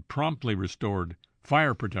owner had promptly restored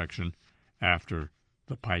fire protection after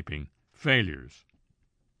the piping failures.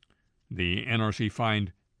 The NRC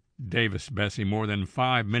fined Davis Bessie more than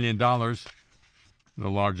 $5 million, the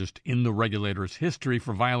largest in the regulator's history,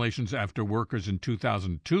 for violations after workers in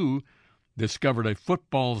 2002 discovered a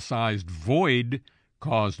football-sized void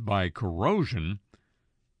caused by corrosion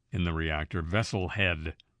in the reactor vessel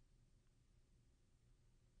head.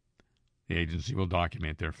 The agency will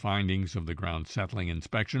document their findings of the ground settling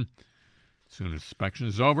inspection as soon as inspection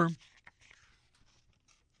is over.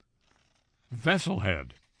 Vessel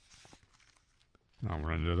head. I'll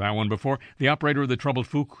run into that one before. The operator of the troubled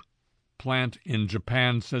Fuku plant in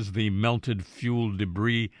Japan says the melted fuel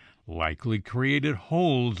debris likely created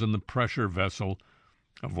holes in the pressure vessel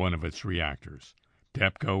of one of its reactors.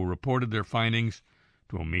 TEPCO reported their findings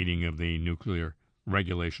to a meeting of the Nuclear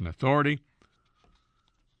Regulation Authority.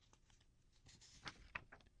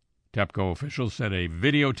 TEPCO officials said a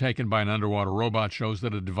video taken by an underwater robot shows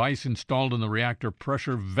that a device installed in the reactor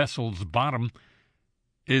pressure vessel's bottom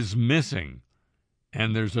is missing,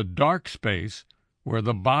 and there's a dark space where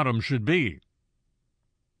the bottom should be.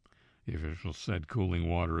 The officials said cooling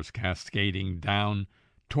water is cascading down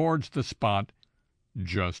towards the spot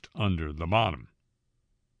just under the bottom.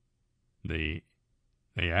 They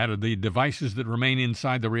added the devices that remain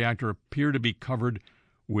inside the reactor appear to be covered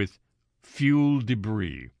with fuel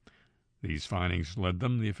debris. These findings led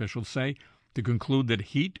them, the officials say, to conclude that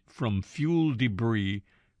heat from fuel debris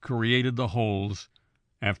created the holes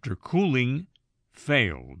after cooling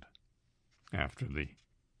failed after the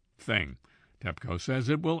thing. TEPCO says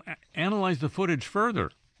it will analyze the footage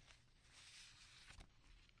further.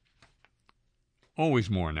 Always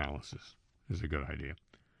more analysis is a good idea.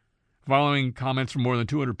 Following comments from more than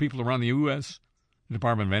 200 people around the U.S., the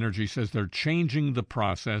Department of Energy says they're changing the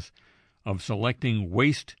process of selecting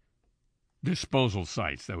waste disposal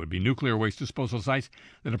sites. That would be nuclear waste disposal sites.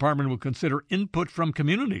 The department will consider input from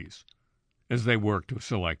communities as they work to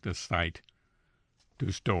select a site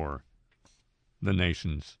to store the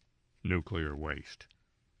nation's nuclear waste,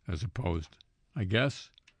 as opposed, I guess,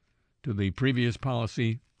 to the previous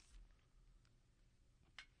policy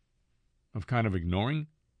of kind of ignoring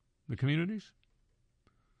the communities.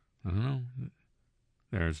 I don't know.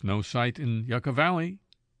 There's no site in Yucca Valley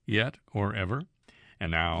yet or ever.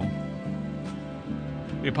 And now,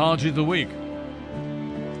 the apology of the week.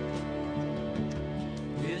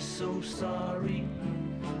 We're so sorry.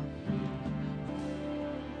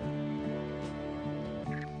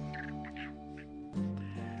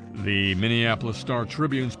 The Minneapolis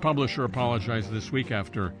Star-Tribune's publisher apologized this week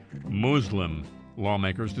after Muslim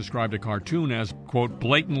lawmakers described a cartoon as, quote,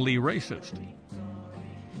 blatantly racist.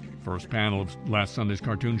 First panel of last Sunday's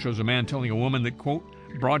cartoon shows a man telling a woman that, quote,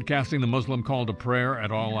 broadcasting the Muslim call to prayer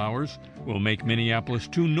at all hours will make Minneapolis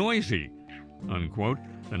too noisy, unquote.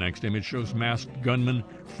 The next image shows masked gunmen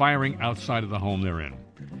firing outside of the home they're in.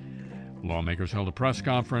 Lawmakers held a press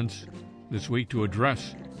conference this week to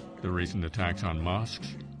address the recent attacks on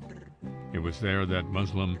mosques. It was there that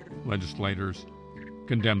Muslim legislators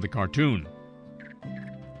condemned the cartoon.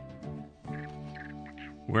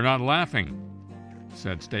 We're not laughing,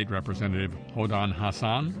 said State Representative Hodan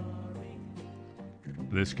Hassan.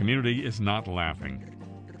 This community is not laughing,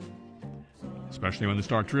 especially when the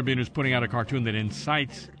Star-Tribune is putting out a cartoon that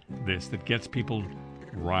incites this, that gets people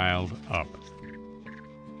riled up.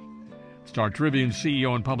 Star-Tribune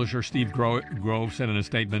CEO and publisher Steve Grove said in a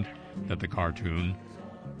statement that the cartoon,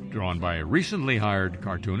 drawn by a recently hired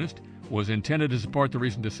cartoonist, was intended to support the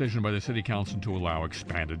recent decision by the City Council to allow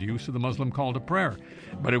expanded use of the Muslim call to prayer,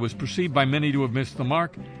 but it was perceived by many to have missed the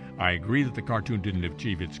mark. I agree that the cartoon didn't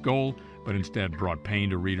achieve its goal, but instead brought pain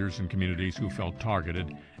to readers and communities who felt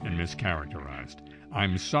targeted and mischaracterized.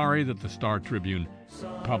 I'm sorry that the Star-Tribune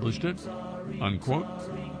published it, unquote.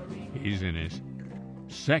 He's in his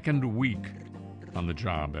second week on the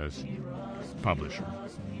job as publisher.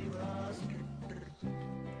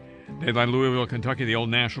 Dateline Louisville, Kentucky, the Old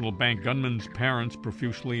National Bank gunman's parents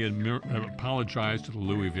profusely apologized to the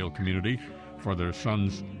Louisville community for their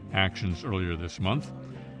son's actions earlier this month.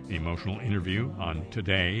 The emotional interview on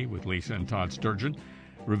Today with Lisa and Todd Sturgeon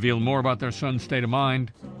revealed more about their son's state of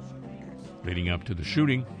mind. Leading up to the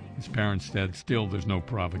shooting, his parents said still there's no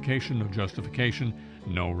provocation, no justification,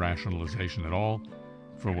 no rationalization at all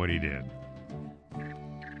for what he did.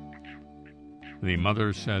 The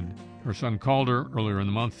mother said her son called her earlier in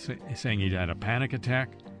the month saying he'd had a panic attack.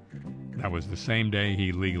 That was the same day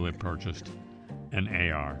he legally purchased an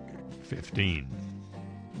AR-15.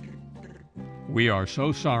 "We are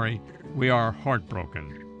so sorry. We are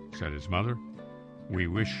heartbroken," said his mother. "We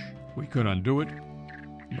wish we could undo it,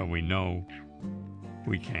 but we know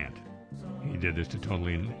we can't. He did this to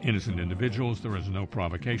totally innocent individuals. There is no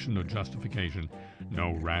provocation, no justification,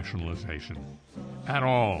 no rationalization at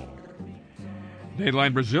all."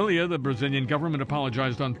 Dateline Brasilia, the Brazilian government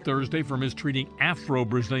apologized on Thursday for mistreating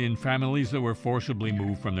Afro-Brazilian families that were forcibly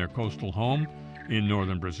moved from their coastal home in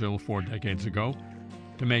northern Brazil 4 decades ago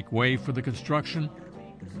to make way for the construction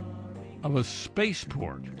of a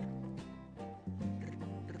spaceport.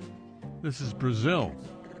 This is Brazil.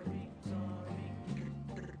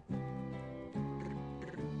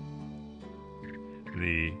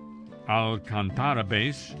 The Alcantara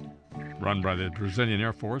base, run by the Brazilian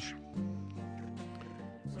Air Force,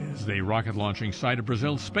 is the rocket launching site of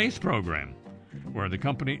Brazil's space program, where the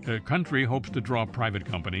country hopes to draw private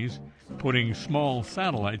companies putting small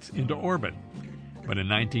satellites into orbit. But in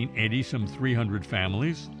 1980, some 300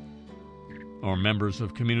 families, or members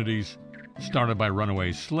of communities started by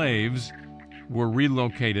runaway slaves, were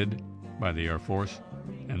relocated by the Air Force,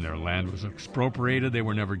 and their land was expropriated. They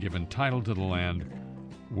were never given title to the land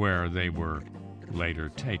where they were later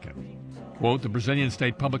taken. Quote, "The Brazilian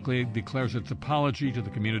state publicly declares its apology to the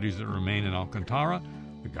communities that remain in Alcantara,"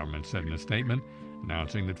 the government said in a statement,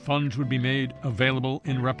 announcing that funds would be made available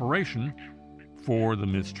in reparation for the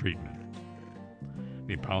mistreatment.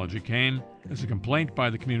 The apology came as a complaint by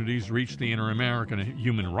the communities reached the Inter-American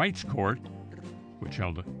Human Rights Court, which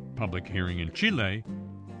held a public hearing in Chile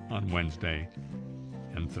on Wednesday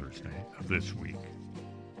and Thursday of this week.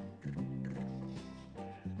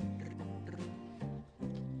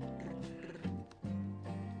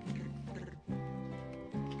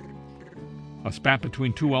 A spat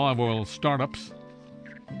between two olive oil startups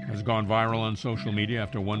has gone viral on social media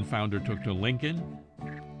after one founder took to LinkedIn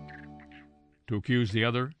to accuse the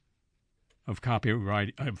other of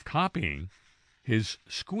copying his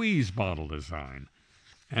squeeze bottle design.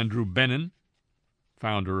 Andrew Benin,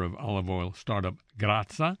 founder of olive oil startup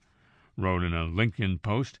Grazza, wrote in a LinkedIn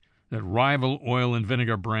post that rival oil and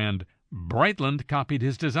vinegar brand Brightland copied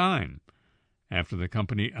his design after the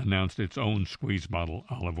company announced its own squeeze bottle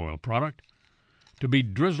olive oil product to be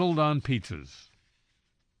drizzled on pizzas.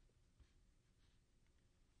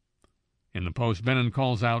 In the post, Benin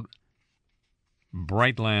calls out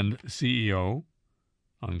Brightland CEO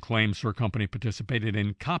on claims her company participated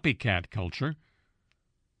in copycat culture.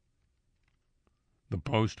 The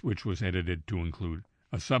post, which was edited to include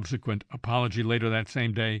a subsequent apology later that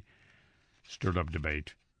same day, stirred up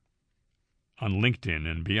debate on LinkedIn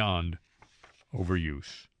and beyond over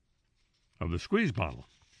use of the squeeze bottle.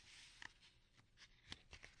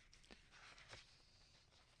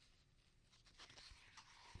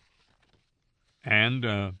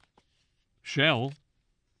 And Shell,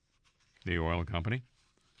 the oil company,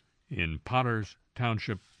 in Potters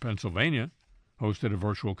Township, Pennsylvania, hosted a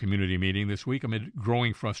virtual community meeting this week amid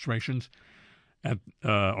growing frustrations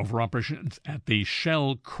over operations at the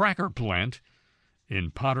Shell cracker plant in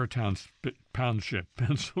Potter Township,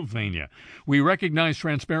 Pennsylvania. "We recognize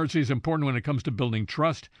transparency is important when it comes to building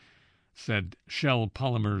trust," said Shell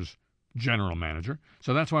Polymers general manager.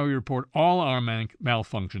 "So that's why we report all our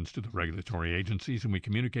malfunctions to the regulatory agencies, and we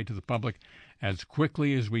communicate to the public as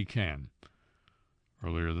quickly as we can."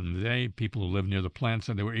 Earlier in the day, people who live near the plant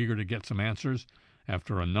said they were eager to get some answers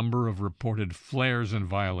after a number of reported flares and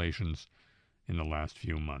violations in the last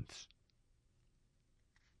few months.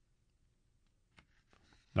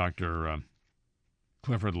 Dr.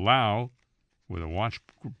 Clifford Lau, with a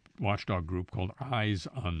watchdog group called Eyes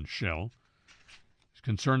on Shell,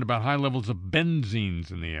 concerned about high levels of benzenes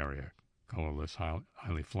in the area. Colorless,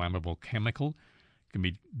 highly flammable chemical can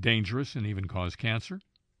be dangerous and even cause cancer.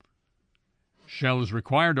 Shell is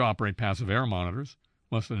required to operate passive air monitors,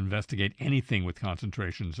 must investigate anything with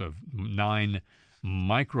concentrations of 9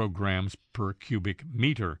 micrograms per cubic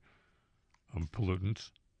meter of pollutants.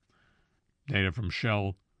 Data from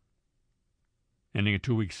Shell ending a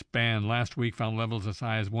 2-week span last week, found levels as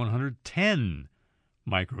high as 110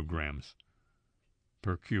 micrograms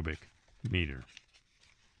per cubic meter.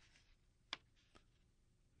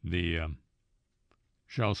 The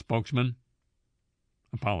Shell spokesman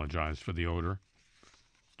apologized for the odor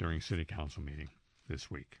during City Council meeting this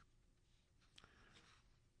week.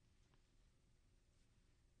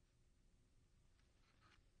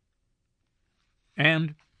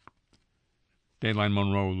 And Dateline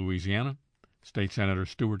Monroe, Louisiana, State Senator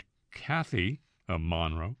Stuart Cathy of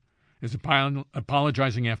Monroe is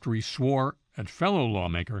apologizing after he swore at fellow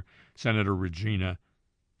lawmaker Senator Regina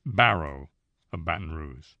Barrow of Baton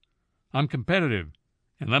Rouge. "I'm competitive,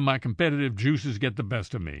 and let my competitive juices get the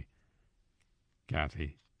best of me,"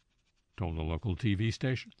 Cathy told a local TV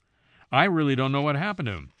station. "I really don't know what happened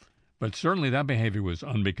to him, but certainly that behavior was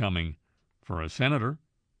unbecoming for a senator,"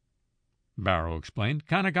 Barrow explained.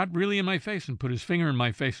 "Kind of got really in my face and put his finger in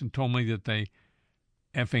my face and told me that they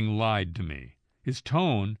effing lied to me. His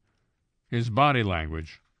tone, his body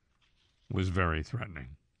language was very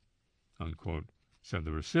threatening," unquote, said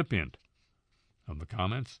the recipient of the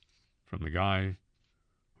comments from the guy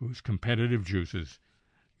whose competitive juices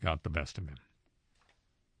got the best of him.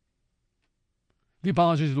 The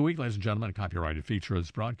apologies of the week, ladies and gentlemen, a copyrighted feature of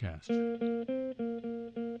this broadcast.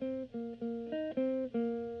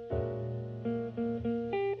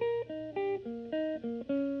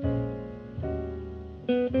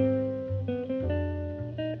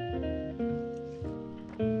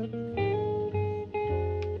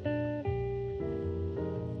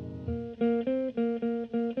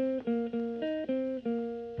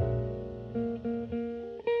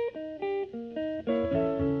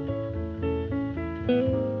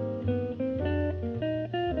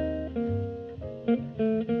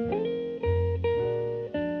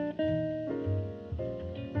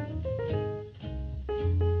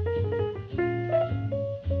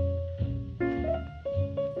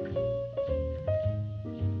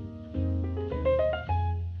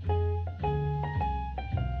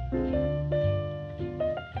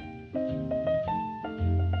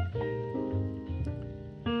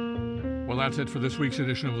 Well, that's it for this week's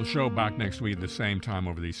edition of the show. Back next week at the same time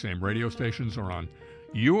over these same radio stations or on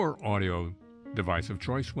your audio device of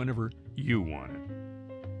choice whenever you want it.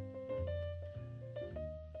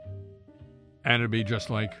 And it'd be just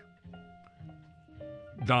like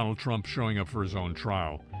Donald Trump showing up for his own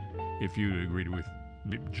trial. If you agreed with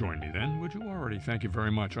join me then, would you already? Thank you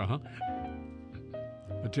very much. A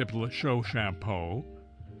tip of the show chapeau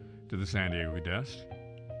to the San Diego desk,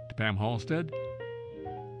 to Pam Halstead,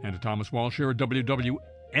 and to Thomas Walsh here at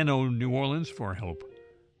WWNO New Orleans for help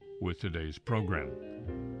with today's program.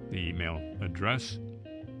 The email address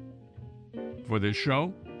for this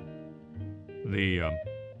show, the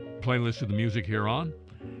playlist of the music here on,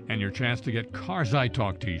 and your chance to get Cars I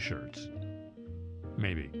Talk t-shirts.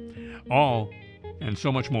 Maybe. All and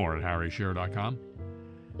so much more at harryshearer.com.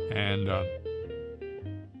 And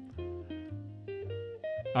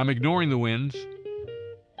I'm ignoring the winds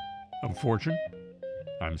of fortune.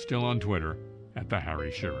 I'm still on Twitter at the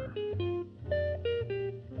Harry Shearer.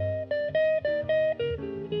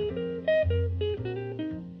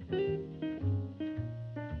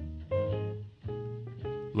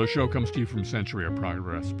 The show comes to you from Century of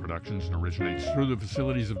Progress Productions and originates through the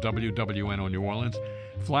facilities of WWNO New Orleans,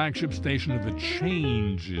 flagship station of the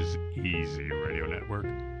Change is Easy radio network.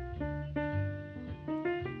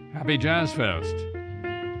 Happy Jazz Fest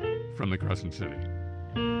from the Crescent City.